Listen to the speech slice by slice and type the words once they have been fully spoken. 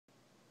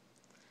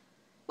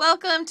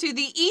Welcome to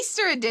the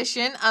Easter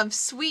edition of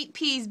Sweet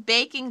Pea's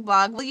Baking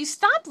Blog. Will you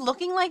stop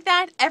looking like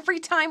that every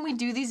time we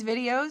do these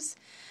videos?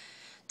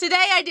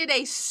 Today I did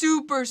a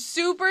super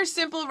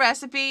simple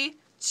recipe,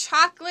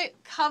 chocolate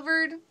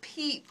covered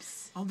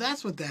Peeps. Oh,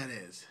 that's what that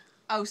is.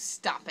 Oh,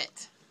 stop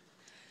it.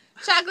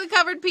 Chocolate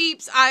covered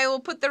Peeps. I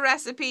will put the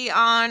recipe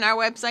on our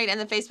website and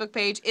the Facebook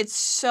page. It's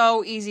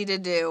so easy to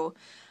do.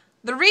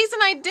 The reason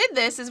I did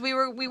this is we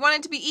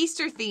wanted to be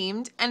Easter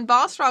themed, and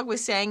Boss Frog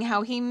was saying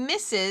how he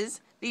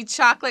misses the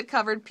chocolate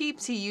covered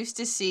Peeps he used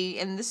to see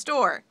in the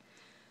store.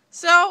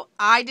 So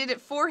I did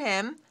it for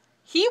him.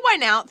 He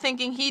went out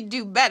thinking he'd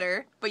do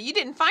better, but you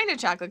didn't find a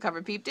chocolate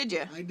covered Peep, did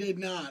you? I did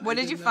not. What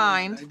did you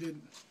find?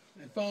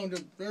 I found a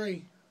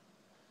very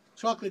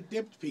chocolate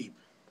dipped Peep.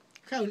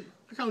 Look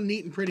how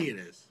neat and pretty it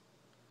is.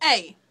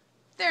 Hey,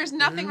 there's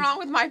nothing wrong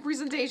with my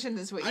presentation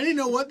this week. I didn't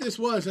know what this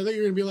was. I thought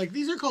you were gonna be like,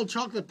 these are called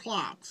chocolate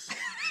plops.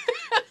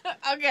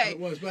 Okay. It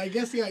was, but I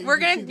guess yeah. You're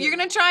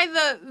gonna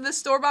try the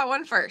store-bought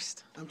one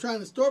first. I'm trying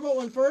the store-bought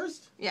one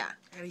first. Yeah.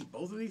 I eat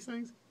both of these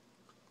things.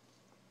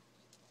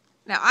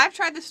 Now I've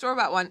tried the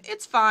store-bought one.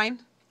 It's fine.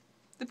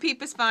 The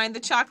Peep is fine. The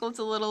chocolate's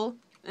a little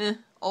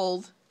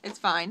old. It's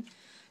fine.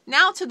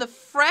 Now to the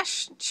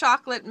fresh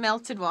chocolate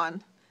melted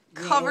one,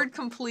 covered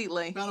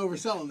completely. Not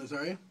overselling this,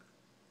 are you?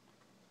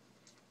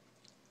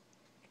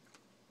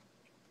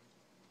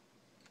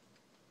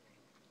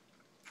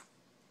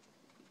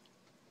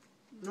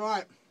 All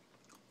right.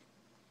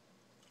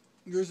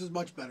 Yours is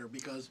much better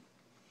because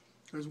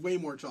there's way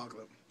more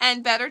chocolate.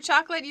 And better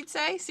chocolate, you'd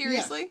say?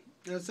 Seriously?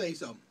 Yes, I'd say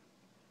so.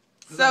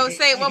 So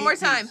say it one more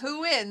time. Who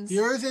wins?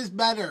 Yours is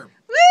better.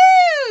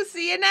 Woo!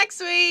 See you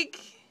next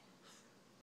week.